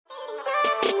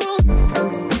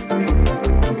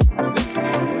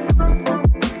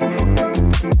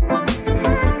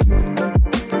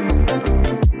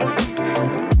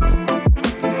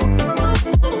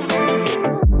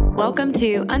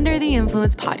Under the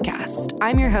Influence podcast.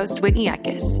 I'm your host, Whitney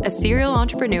Eckes, a serial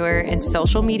entrepreneur and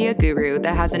social media guru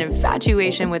that has an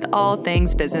infatuation with all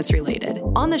things business related.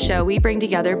 On the show, we bring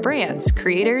together brands,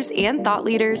 creators, and thought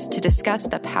leaders to discuss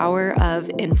the power of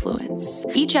influence.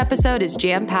 Each episode is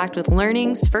jam-packed with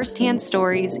learnings, firsthand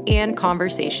stories, and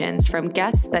conversations from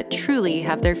guests that truly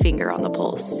have their finger on the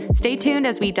pulse. Stay tuned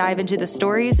as we dive into the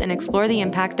stories and explore the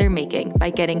impact they're making by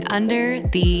getting under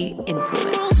the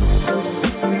influence.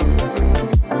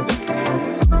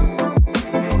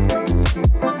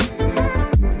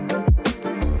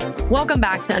 Welcome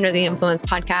back to Under the Influence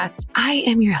podcast. I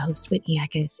am your host, Whitney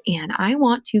Eckes, and I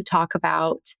want to talk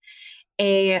about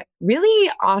a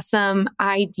really awesome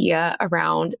idea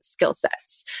around skill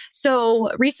sets. So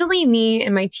recently, me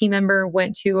and my team member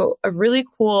went to a really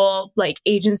cool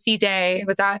agency day. It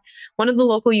was at one of the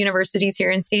local universities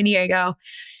here in San Diego.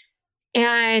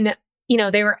 And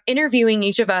they were interviewing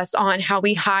each of us on how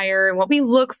we hire and what we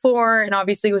look for. And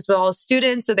obviously it was with all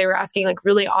students. So they were asking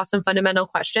really awesome fundamental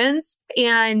questions.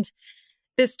 And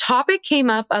this topic came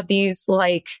up of these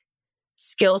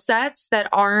skill sets that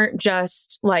aren't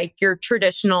just your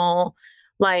traditional,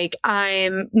 I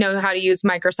know how to use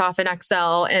Microsoft and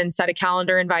Excel and set a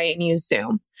calendar invite and use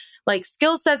Zoom.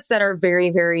 Skill sets that are very,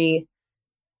 very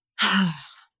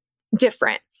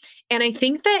different. And I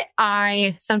think that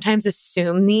I sometimes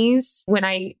assume these when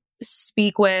I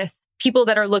speak with people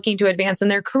that are looking to advance in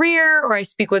their career, or I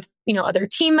speak with, other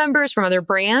team members from other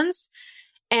brands.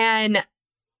 And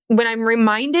when I'm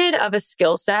reminded of a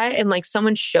skill set and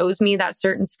someone shows me that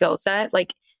certain skill set,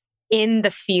 in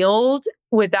the field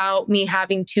without me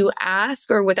having to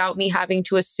ask or without me having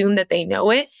to assume that they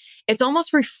know it, it's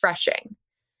almost refreshing.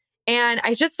 And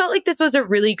I just felt like this was a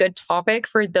really good topic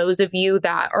for those of you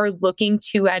that are looking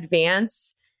to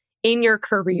advance in your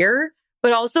career,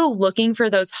 but also looking for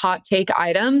those hot take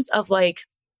items of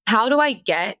how do I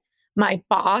get my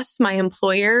boss, my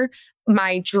employer,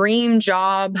 my dream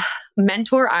job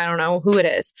mentor, I don't know who it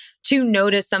is, to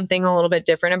notice something a little bit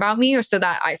different about me or so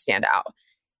that I stand out.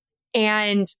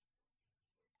 And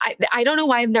I don't know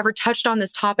why I've never touched on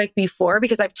this topic before,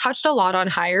 because I've touched a lot on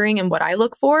hiring and what I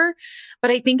look for. But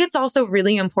I think it's also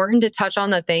really important to touch on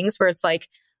the things where it's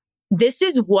this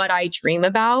is what I dream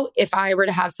about if I were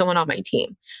to have someone on my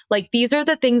team. These are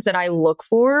the things that I look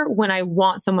for when I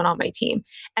want someone on my team.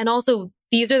 And also,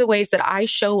 these are the ways that I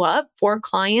show up for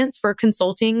clients, for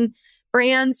consulting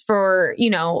brands, for,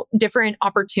 different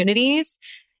opportunities,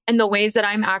 and the ways that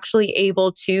I'm actually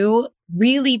able to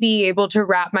really be able to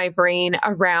wrap my brain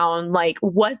around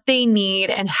what they need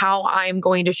and how I'm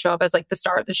going to show up as the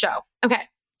star of the show. Okay,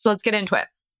 so let's get into it.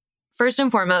 First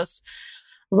and foremost,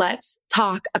 let's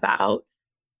talk about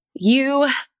you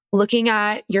looking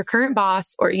at your current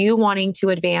boss or you wanting to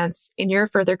advance in your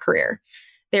further career.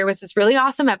 There was this really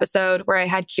awesome episode where I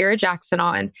had Kira Jackson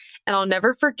on, and I'll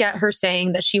never forget her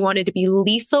saying that she wanted to be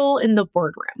lethal in the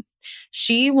boardroom.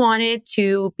 She wanted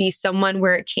to be someone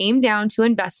where it came down to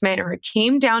investment or it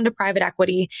came down to private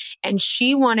equity, and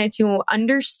she wanted to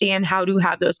understand how to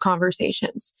have those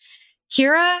conversations.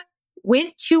 Kira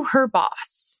went to her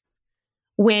boss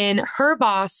when her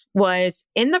boss was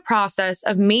in the process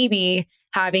of maybe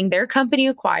having their company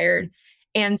acquired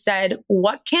and said,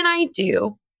 "What can I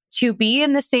do to be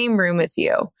in the same room as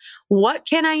you? What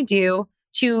can I do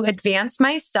to advance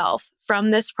myself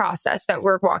from this process that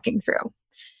we're walking through?"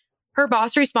 Her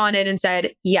boss responded and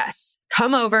said, "Yes,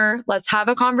 come over. Let's have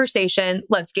a conversation.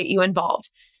 Let's get you involved."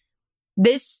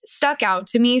 This stuck out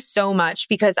to me so much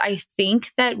because I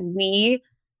think that we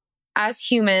as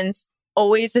humans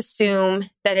always assume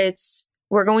that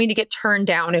we're going to get turned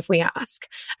down if we ask.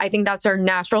 I think that's our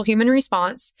natural human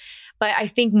response. But I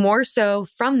think more so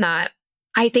from that,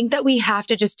 I think that we have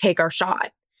to just take our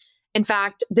shot. In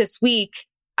fact, this week,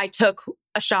 I took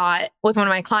a shot with one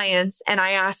of my clients and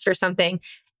I asked for something.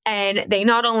 And they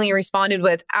not only responded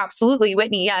with, "Absolutely,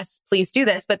 Whitney, yes, please do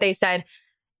this," but they said,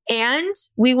 "And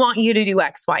we want you to do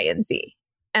X, Y, and Z."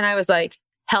 And I was like,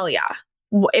 hell yeah.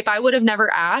 If I would have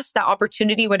never asked, that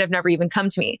opportunity would have never even come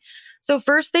to me. So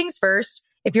first things first,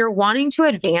 if you're wanting to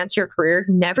advance your career,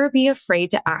 never be afraid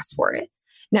to ask for it.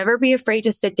 Never be afraid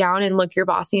to sit down and look your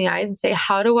boss in the eyes and say,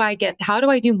 how do I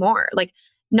do more?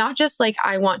 Not just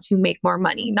I want to make more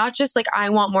money, not just I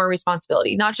want more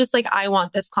responsibility, not just I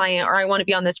want this client or I want to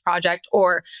be on this project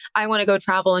or I want to go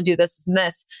travel and do this and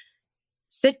this.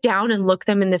 Sit down and look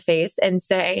them in the face and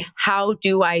say, how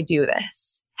do I do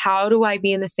this? How do I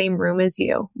be in the same room as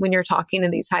you when you're talking to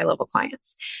these high-level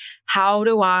clients? How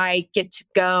do I get to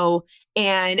go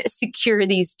and secure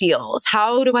these deals?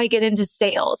 How do I get into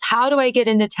sales? How do I get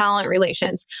into talent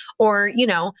relations? Or,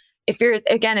 if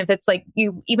it's like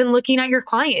you even looking at your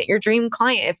client, your dream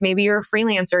client, if maybe you're a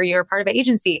freelancer, you're a part of an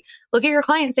agency, look at your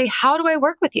client and say, how do I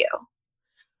work with you?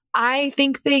 I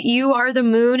think that you are the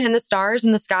moon and the stars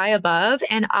and the sky above,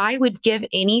 and I would give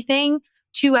anything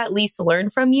to at least learn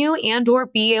from you and or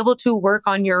be able to work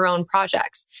on your own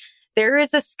projects. There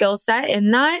is a skill set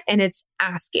in that, and it's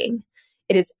asking.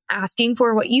 It is asking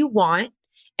for what you want,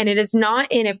 and it is not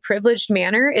in a privileged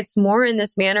manner. It's more in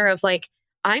this manner of like,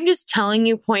 I'm just telling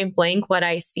you point blank what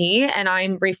I see, and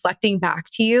I'm reflecting back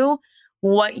to you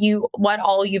what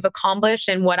all you've accomplished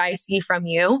and what I see from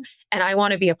you, and I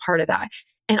want to be a part of that.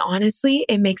 And honestly,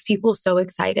 it makes people so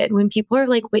excited when people are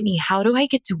like, Whitney, how do I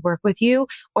get to work with you?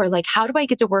 Or like, how do I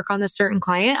get to work on this certain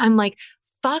client? I'm like,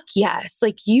 fuck yes.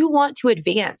 Like, you want to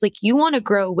advance, like you want to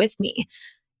grow with me.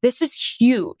 This is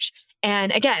huge.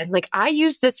 And again, like I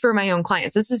use this for my own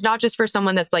clients. This is not just for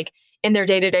someone that's like in their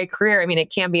day-to-day career. I mean,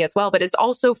 it can be as well, but it's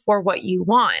also for what you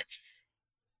want.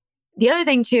 The other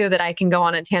thing too that I can go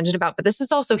on a tangent about, but this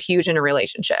is also huge in a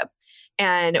relationship.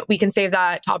 And we can save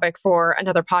that topic for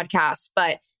another podcast,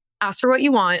 but ask for what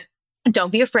you want.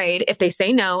 Don't be afraid. If they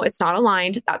say no, it's not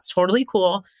aligned. That's totally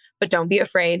cool, but don't be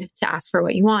afraid to ask for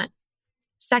what you want.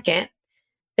 Second,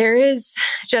 there is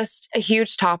just a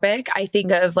huge topic, I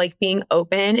think, of like being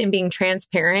open and being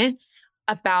transparent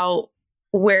about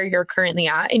where you're currently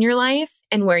at in your life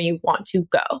and where you want to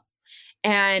go.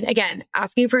 And again,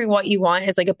 asking for what you want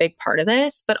is like a big part of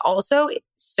this, but also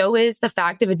so is the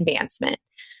fact of advancement.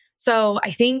 So I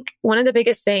think one of the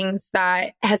biggest things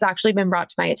that has actually been brought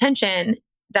to my attention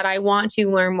that I want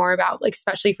to learn more about, like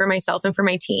especially for myself and for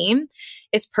my team,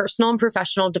 is personal and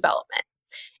professional development.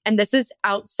 And this is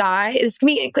outside, this can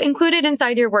be included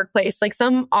inside your workplace. Like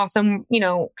some awesome,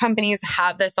 companies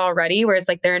have this already where it's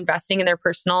like they're investing in their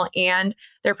personal and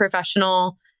their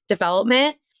professional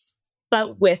development.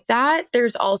 But with that,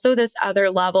 there's also this other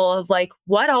level of like,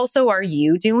 what also are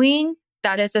you doing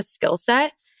that is a skill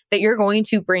set that you're going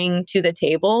to bring to the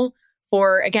table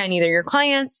for, again, either your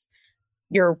clients,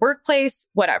 your workplace,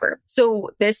 whatever.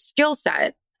 So this skill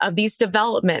set of these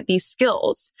development, these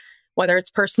skills, whether it's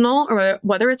personal or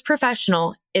whether it's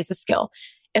professional, is a skill.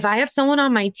 If I have someone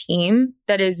on my team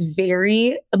that is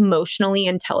very emotionally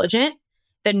intelligent,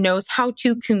 that knows how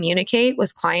to communicate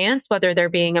with clients, whether they're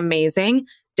being amazing,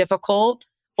 difficult,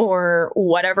 or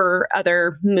whatever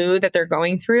other mood that they're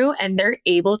going through, and they're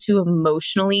able to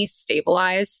emotionally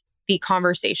stabilize the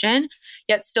conversation,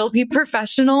 yet still be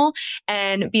professional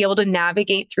and be able to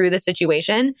navigate through the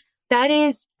situation, that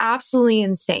is absolutely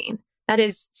insane. That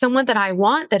is someone that I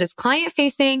want, that is client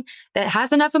facing, that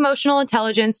has enough emotional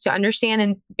intelligence to understand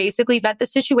and basically vet the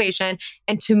situation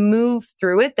and to move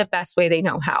through it the best way they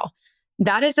know how.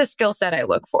 That is a skill set I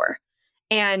look for.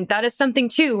 And that is something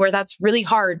too, where that's really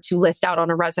hard to list out on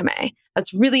a resume.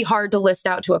 That's really hard to list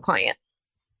out to a client.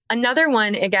 Another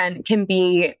one, again, can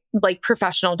be like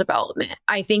professional development.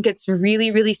 I think it's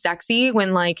really, really sexy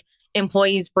when like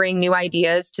employees bring new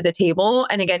ideas to the table.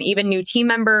 And again, even new team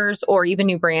members or even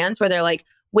new brands where they're like,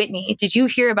 Whitney, did you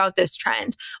hear about this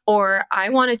trend? Or I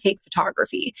want to take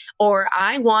photography, or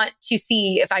I want to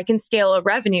see if I can scale a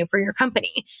revenue for your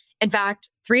company. In fact,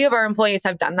 3 of our employees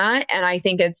have done that. And I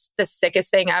think it's the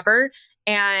sickest thing ever.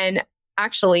 And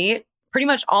actually, pretty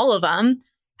much all of them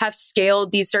have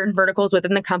scaled these certain verticals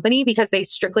within the company because they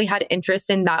strictly had interest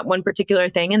in that one particular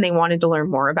thing and they wanted to learn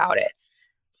more about it.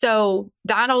 So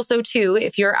that also too,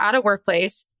 if you're at a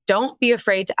workplace, don't be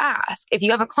afraid to ask. If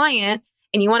you have a client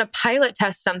and you want to pilot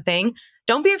test something,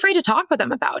 don't be afraid to talk with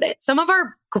them about it. Some of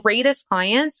our greatest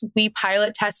clients, we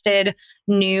pilot tested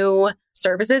new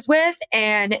services with,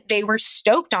 and they were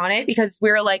stoked on it because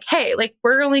we were like, hey, like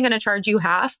we're only going to charge you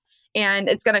half and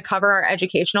it's going to cover our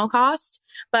educational cost,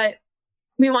 but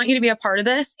we want you to be a part of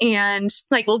this and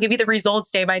like, we'll give you the results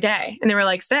day by day. And they were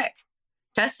like, sick,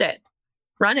 test it,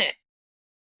 run it.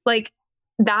 Like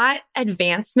that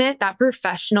advancement, that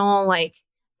professional, like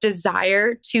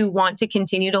desire to want to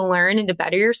continue to learn and to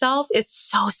better yourself is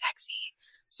so sexy.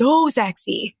 So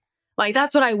sexy. Like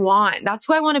that's what I want. That's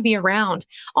who I want to be around.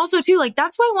 Also too, like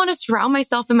that's who I want to surround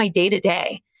myself in my day to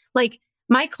day. Like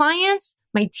my clients,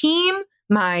 my team,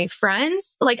 my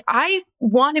friends, like I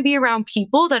want to be around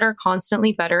people that are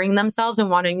constantly bettering themselves and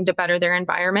wanting to better their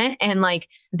environment. And like,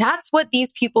 that's what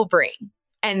these people bring.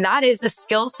 And that is a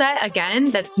skill set,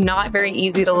 again, that's not very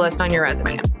easy to list on your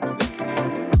resume.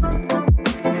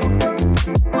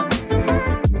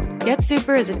 Get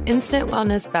Super is an instant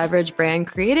wellness beverage brand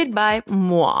created by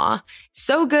moi.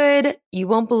 So good, you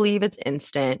won't believe it's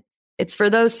instant. It's for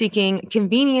those seeking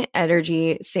convenient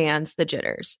energy sans the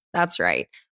jitters. That's right.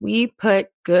 We put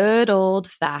good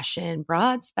old-fashioned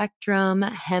broad spectrum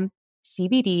hemp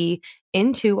CBD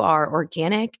into our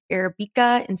organic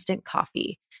Arabica instant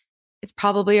coffee. It's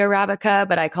probably Arabica,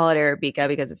 but I call it Arabica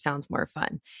because it sounds more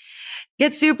fun.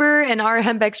 Get Super and our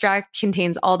hemp extract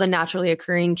contains all the naturally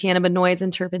occurring cannabinoids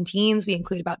and terpenes. We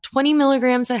include about 20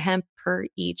 milligrams of hemp per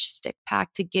each stick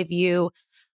pack to give you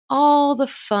all the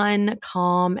fun,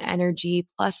 calm energy,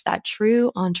 plus that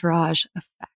true entourage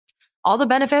effect. All the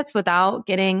benefits without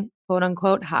getting quote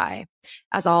unquote high,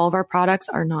 as all of our products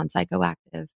are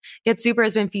non-psychoactive. Get Super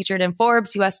has been featured in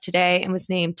Forbes, US Today, and was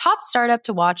named top startup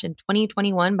to watch in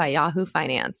 2021 by Yahoo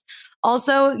Finance.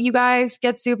 Also, you guys,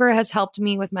 Get Super has helped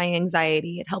me with my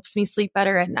anxiety. It helps me sleep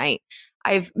better at night.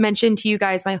 I've mentioned to you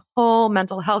guys my whole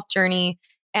mental health journey.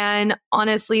 And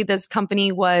honestly, this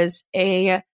company was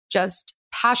a just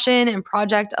passion and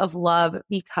project of love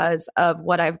because of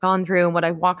what I've gone through and what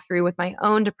I've walked through with my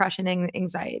own depression and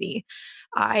anxiety.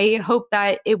 I hope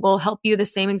that it will help you the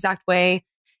same exact way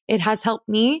it has helped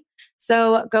me.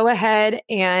 So go ahead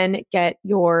and get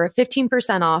your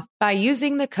 15% off by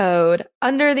using the code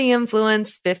Under the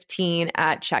Influence 15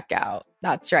 at checkout.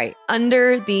 That's right.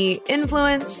 Under the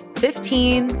Influence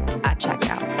 15 at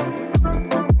checkout.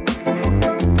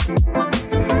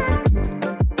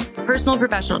 Personal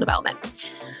professional development.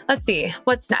 Let's see,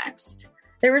 what's next?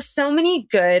 There were so many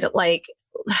good,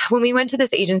 when we went to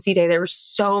this agency day, there were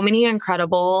so many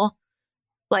incredible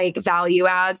value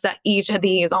adds that each of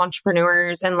these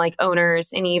entrepreneurs and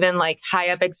owners and even high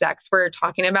up execs were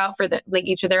talking about for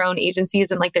each of their own agencies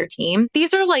and their team.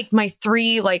 These are my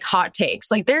three hot takes.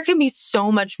 There can be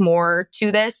so much more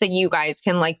to this that you guys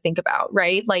can think about,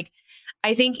 right?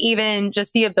 I think even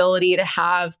just the ability to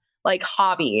have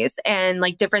hobbies and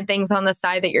different things on the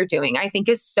side that you're doing, I think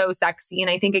is so sexy. And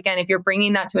I think, again, if you're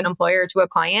bringing that to an employer, to a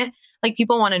client,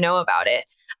 people want to know about it.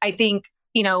 I think,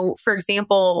 for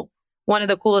example, one of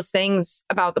the coolest things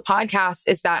about the podcast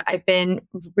is that I've been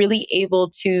really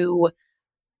able to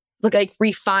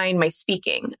refine my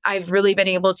speaking. I've really been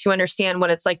able to understand what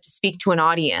it's like to speak to an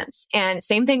audience. And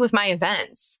same thing with my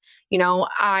events.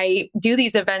 I do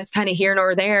these events kind of here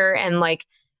nor there. And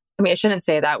I shouldn't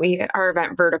say that. Our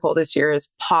event vertical this year is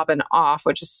popping off,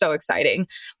 which is so exciting.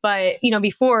 But,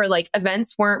 before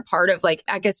events weren't part of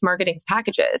Eckes Marketing's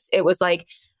packages. It was a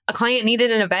client needed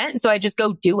an event, so I just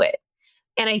go do it.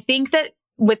 And I think that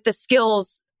with the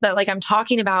skills that I'm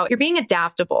talking about, you're being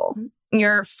adaptable.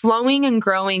 You're flowing and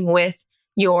growing with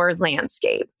your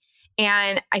landscape.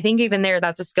 And I think even there,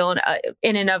 that's a skill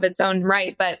in and of its own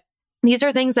right. But these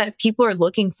are things that people are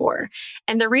looking for.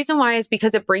 And the reason why is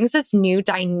because it brings this new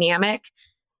dynamic.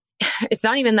 It's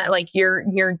not even that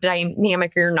you're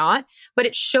dynamic or you're not, but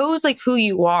it shows who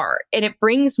you are. And it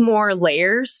brings more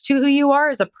layers to who you are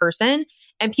as a person.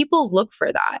 And people look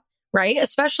for that, right?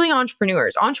 Especially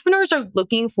entrepreneurs. Entrepreneurs are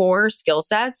looking for skill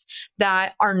sets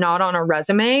that are not on a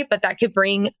resume, but that could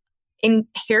bring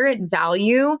inherent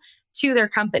value to their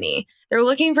company. They're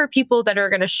looking for people that are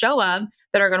going to show up,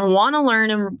 that are going to want to learn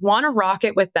and want to rock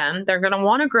it with them. They're going to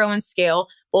want to grow and scale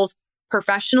both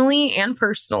professionally and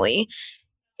personally,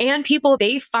 and people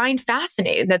they find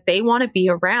fascinating that they want to be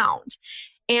around.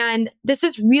 And this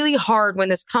is really hard when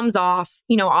this comes off,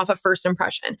 off a first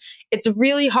impression. It's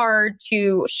really hard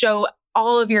to show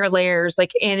all of your layers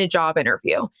in a job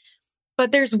interview.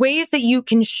 But there's ways that you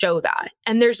can show that.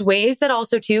 And there's ways that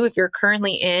also too, if you're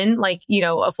currently in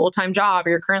a full-time job, or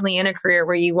you're currently in a career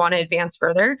where you want to advance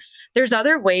further, there's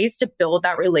other ways to build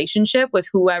that relationship with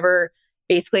whoever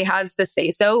basically has the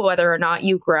say-so, whether or not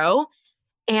you grow,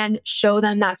 and show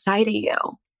them that side of you.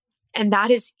 And that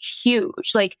is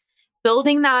huge.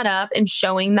 Building that up and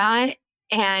showing that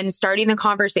and starting the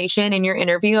conversation in your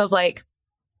interview of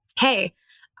hey,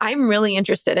 I'm really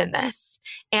interested in this.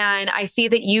 And I see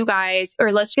that you guys,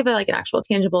 or let's give it an actual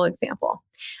tangible example.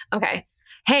 Okay.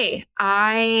 Hey,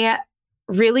 I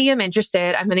really am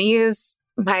interested. I'm going to use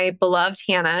my beloved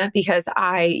Hannah because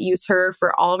I use her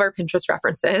for all of our Pinterest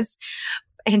references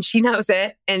and she knows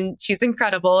it and she's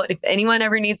incredible. If anyone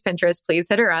ever needs Pinterest, please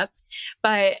hit her up.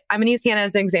 But I'm going to use Hannah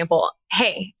as an example.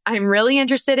 Hey, I'm really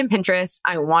interested in Pinterest.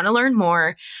 I want to learn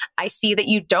more. I see that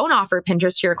you don't offer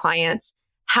Pinterest to your clients.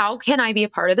 How can I be a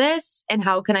part of this? And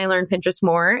how can I learn Pinterest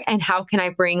more? And how can I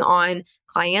bring on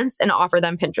clients and offer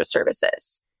them Pinterest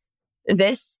services?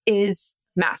 This is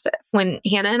massive. When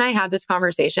Hannah and I had this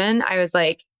conversation, I was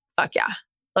like, fuck yeah,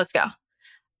 let's go.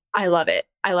 I love it.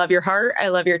 I love your heart. I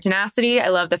love your tenacity. I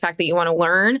love the fact that you want to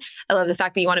learn. I love the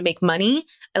fact that you want to make money.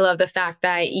 I love the fact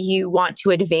that you want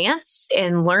to advance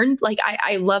and learn.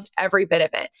 I loved every bit of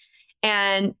it.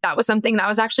 And that was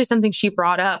actually something she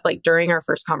brought up during our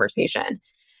first conversation.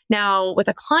 Now with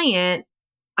a client,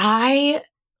 I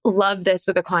love this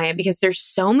with a client because there's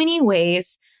so many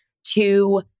ways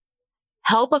to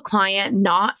help a client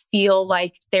not feel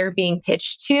like they're being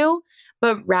pitched to,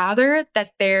 but rather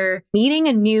that they're meeting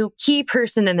a new key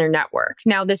person in their network.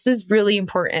 Now, this is really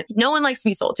important. No one likes to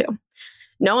be sold to.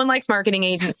 No one likes marketing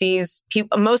agencies.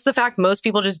 Most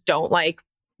people just don't like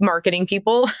marketing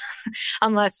people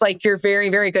unless like you're very,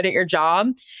 very good at your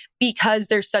job, because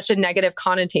there's such a negative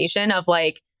connotation of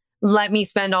like, let me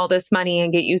spend all this money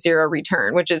and get you zero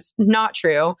return, which is not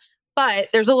true. But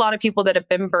there's a lot of people that have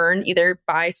been burned either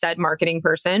by said marketing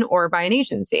person or by an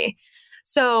agency.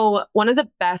 So one of the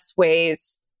best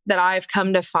ways that I've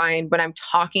come to find when I'm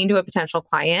talking to a potential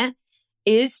client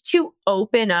is to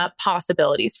open up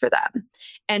possibilities for them,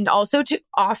 and also to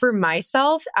offer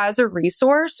myself as a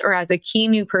resource or as a key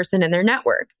new person in their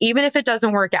network, even if it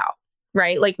doesn't work out,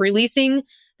 right? Like releasing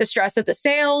the stress of the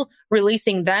sale,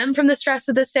 releasing them from the stress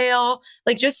of the sale,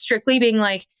 like just strictly being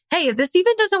like, hey, if this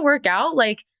even doesn't work out,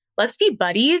 like, let's be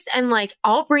buddies. And like,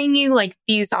 I'll bring you like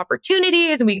these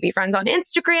opportunities and we can be friends on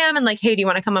Instagram. And like, hey, do you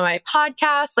want to come on my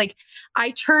podcast? Like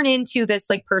I turn into this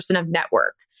like person of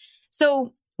network.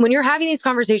 So when you're having these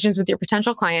conversations with your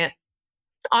potential client,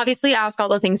 obviously ask all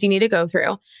the things you need to go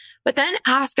through, but then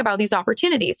ask about these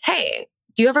opportunities. Hey,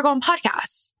 do you ever go on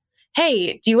podcasts?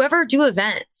 Hey, do you ever do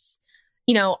events?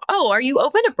 Are you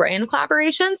open to brand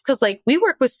collaborations? Because like we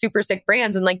work with super sick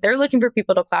brands and like they're looking for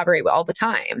people to collaborate with all the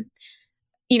time.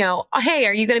 Hey,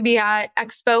 are you going to be at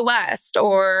Expo West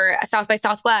or South by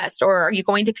Southwest, or are you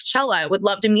going to Coachella? I would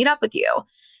love to meet up with you.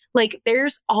 Like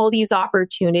there's all these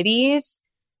opportunities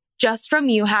just from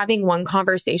you having one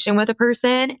conversation with a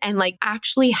person and like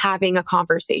actually having a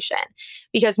conversation.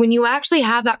 Because when you actually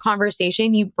have that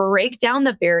conversation, you break down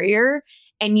the barrier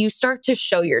and you start to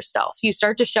show yourself. You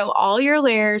start to show all your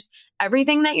layers,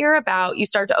 everything that you're about. You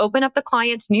start to open up the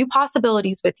client to new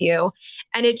possibilities with you.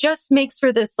 And it just makes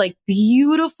for this like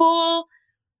beautiful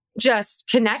just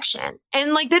connection.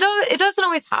 And like it doesn't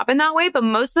always happen that way, but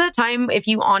most of the time, if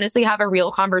you honestly have a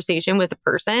real conversation with a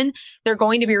person, they're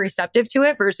going to be receptive to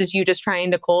it versus you just trying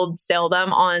to cold sell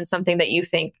them on something that you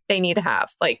think they need to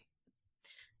have. Like,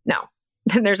 no.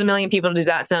 There's a million people to do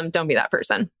that to them. Don't be that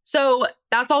person. So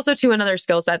that's also another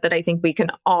skill set that I think we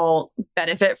can all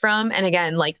benefit from. And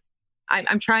again, like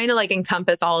I'm trying to like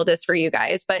encompass all of this for you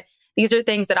guys, but these are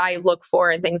things that I look for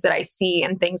and things that I see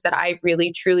and things that I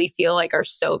really truly feel like are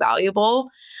so valuable.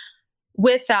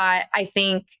 With that, I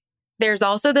think there's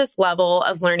also this level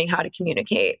of learning how to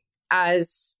communicate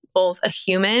as both a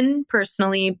human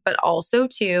personally, but also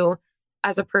too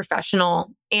as a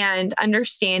professional, and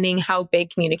understanding how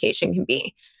big communication can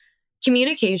be.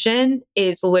 Communication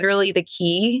is literally the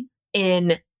key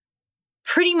in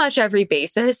pretty much every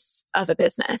basis of a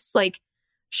business. Like,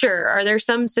 sure, are there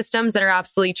some systems that are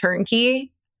absolutely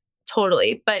turnkey?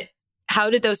 Totally. But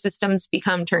how did those systems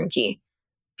become turnkey?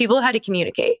 People had to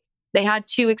communicate. They had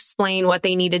to explain what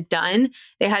they needed done.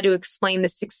 They had to explain the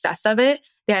success of it.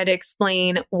 They had to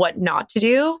explain what not to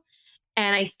do.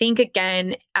 And I think,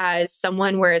 again, as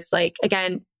someone where it's like,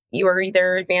 again, you are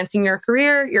either advancing your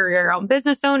career, you're your own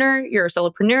business owner, you're a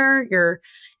solopreneur, you're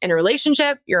in a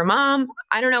relationship, you're a mom.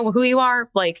 I don't know who you are,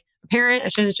 like a parent. I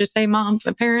shouldn't just say mom,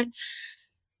 a parent.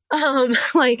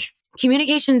 Like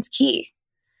communication's key.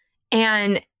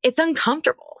 And it's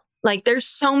uncomfortable. Like there's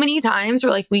so many times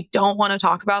where like we don't want to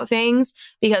talk about things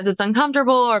because it's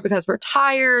uncomfortable or because we're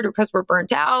tired or because we're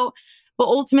burnt out. But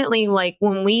ultimately, like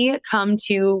when we come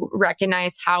to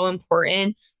recognize how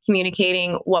important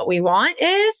communicating what we want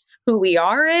is, who we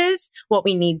are is, what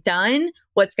we need done,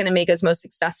 what's going to make us most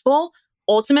successful,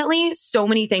 ultimately, so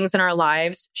many things in our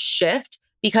lives shift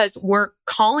because we're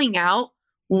calling out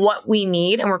what we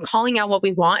need and we're calling out what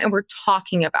we want and we're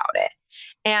talking about it.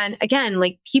 And again,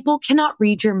 like people cannot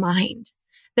read your mind.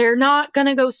 They're not going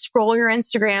to go scroll your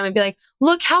Instagram and be like,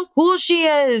 look how cool she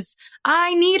is.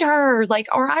 I need her. Like,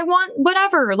 or I want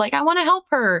whatever. Like, I want to help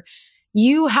her.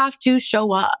 You have to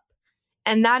show up.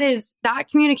 And that is that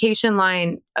communication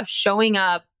line of showing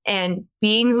up and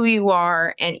being who you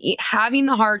are and having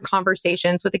the hard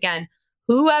conversations with, again,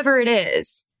 whoever it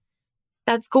is.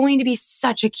 That's going to be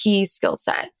such a key skill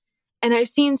set. And I've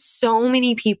seen so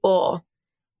many people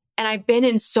and I've been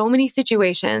in so many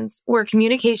situations where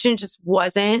communication just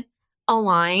wasn't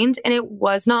aligned and it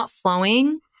was not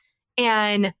flowing.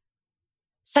 And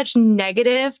such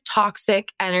negative,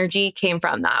 toxic energy came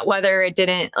from that, whether it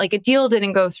didn't, like a deal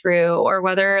didn't go through, or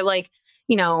whether like,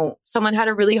 you know, someone had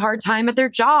a really hard time at their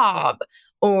job,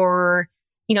 or,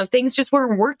 you know, things just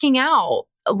weren't working out.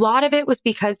 A lot of it was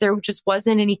because there just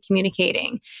wasn't any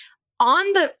communicating.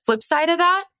 On the flip side of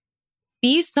that,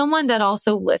 be someone that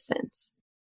also listens.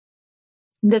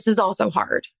 This is also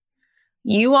hard.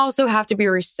 You also have to be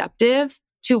receptive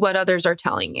to what others are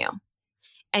telling you.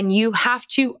 And you have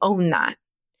to own that.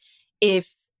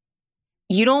 If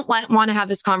you don't want to have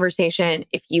this conversation,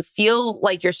 if you feel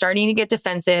like you're starting to get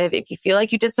defensive, if you feel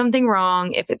like you did something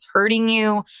wrong, if it's hurting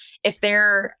you, if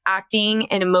they're acting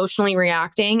and emotionally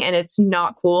reacting and it's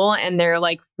not cool and they're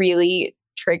like really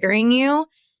triggering you,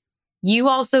 you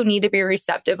also need to be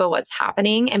receptive of what's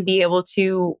happening and be able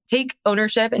to take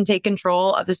ownership and take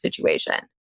control of the situation.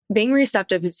 Being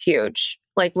receptive is huge.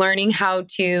 Like learning how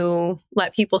to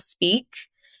let people speak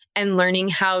and learning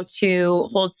how to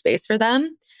hold space for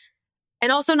them.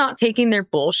 And also not taking their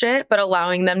bullshit, but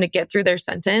allowing them to get through their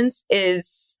sentence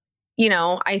is,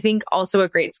 I think also a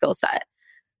great skill set.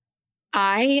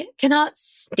 I cannot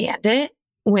stand it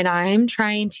when I'm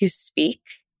trying to speak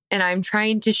and I'm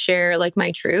trying to share like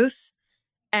my truth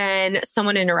and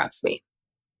someone interrupts me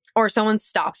or someone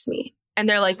stops me and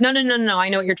they're like, no, I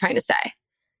know what you're trying to say.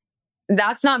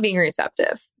 That's not being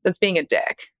receptive. That's being a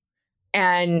dick.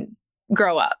 And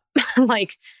grow up.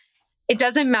 Like, it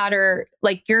doesn't matter.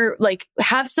 Like,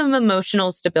 have some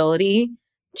emotional stability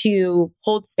to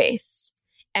hold space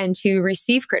and to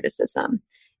receive criticism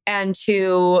and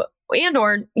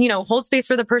hold space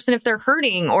for the person if they're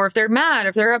hurting or if they're mad, or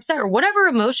if they're upset or whatever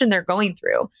emotion they're going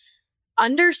through.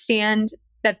 Understand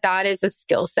that is a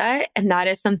skill set and that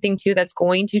is something too that's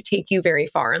going to take you very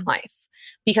far in life.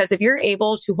 Because if you're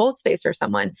able to hold space for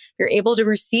someone, you're able to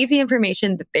receive the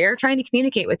information that they're trying to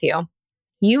communicate with you.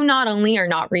 You not only are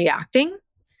not reacting,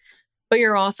 but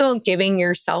you're also giving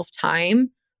yourself time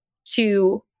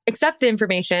to accept the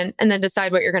information and then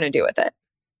decide what you're going to do with it.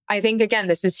 I think, again,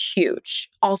 this is huge.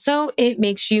 Also, it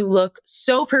makes you look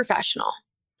so professional.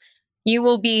 You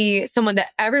will be someone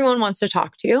that everyone wants to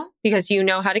talk to because you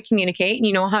know how to communicate and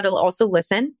you know how to also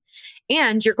listen.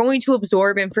 And you're going to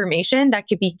absorb information that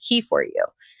could be key for you.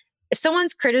 If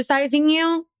someone's criticizing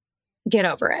you, get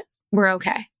over it. We're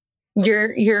okay.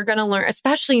 You're going to learn,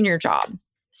 especially in your job.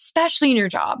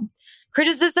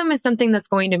 Criticism is something that's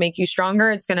going to make you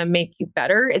stronger. It's going to make you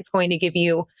better. It's going to give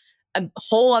you a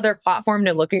whole other platform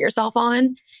to look at yourself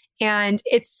on. And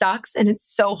it sucks and it's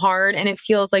so hard and it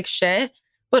feels like shit.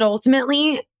 But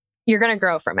ultimately, you're going to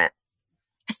grow from it.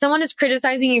 If someone is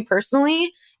criticizing you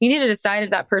personally, you need to decide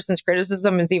if that person's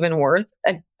criticism is even worth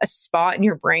a spot in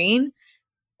your brain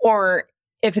or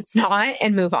if it's not,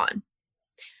 and move on.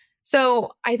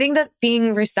 So I think that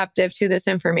being receptive to this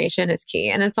information is key.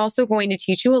 And it's also going to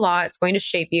teach you a lot. It's going to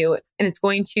shape you and it's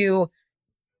going to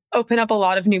open up a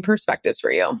lot of new perspectives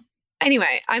for you.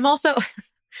 Anyway, I'm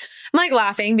like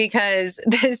laughing because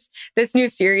this new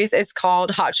series is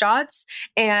called Hot Shots.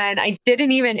 And I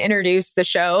didn't even introduce the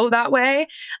show that way,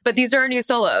 but these are our new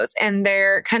solos and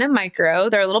they're kind of micro.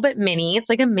 They're a little bit mini. It's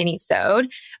like a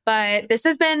mini-sode, but this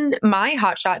has been my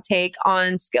hot shot take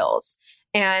on skills.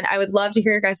 And I would love to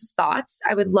hear your guys' thoughts.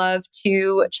 I would love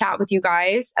to chat with you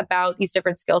guys about these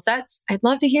different skill sets. I'd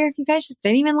love to hear if you guys just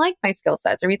didn't even like my skill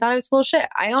sets or you thought I was full of shit.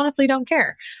 I honestly don't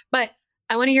care. But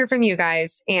I want to hear from you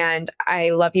guys and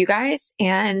I love you guys.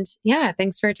 And yeah,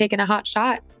 thanks for taking a hot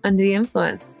shot under the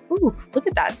influence. Ooh, look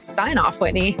at that sign off,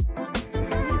 Whitney.